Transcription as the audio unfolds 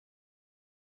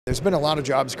There's been a lot of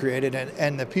jobs created,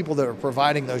 and the people that are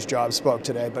providing those jobs spoke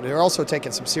today, but they're also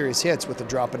taking some serious hits with the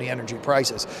drop in the energy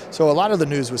prices. So a lot of the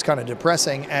news was kind of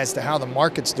depressing as to how the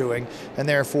market's doing, and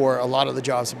therefore a lot of the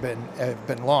jobs have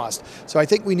been lost. So I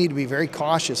think we need to be very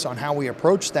cautious on how we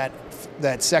approach that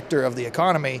sector of the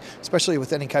economy, especially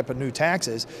with any type of new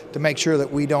taxes, to make sure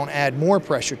that we don't add more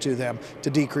pressure to them to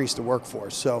decrease the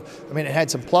workforce. So, I mean, it had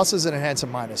some pluses and it had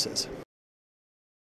some minuses.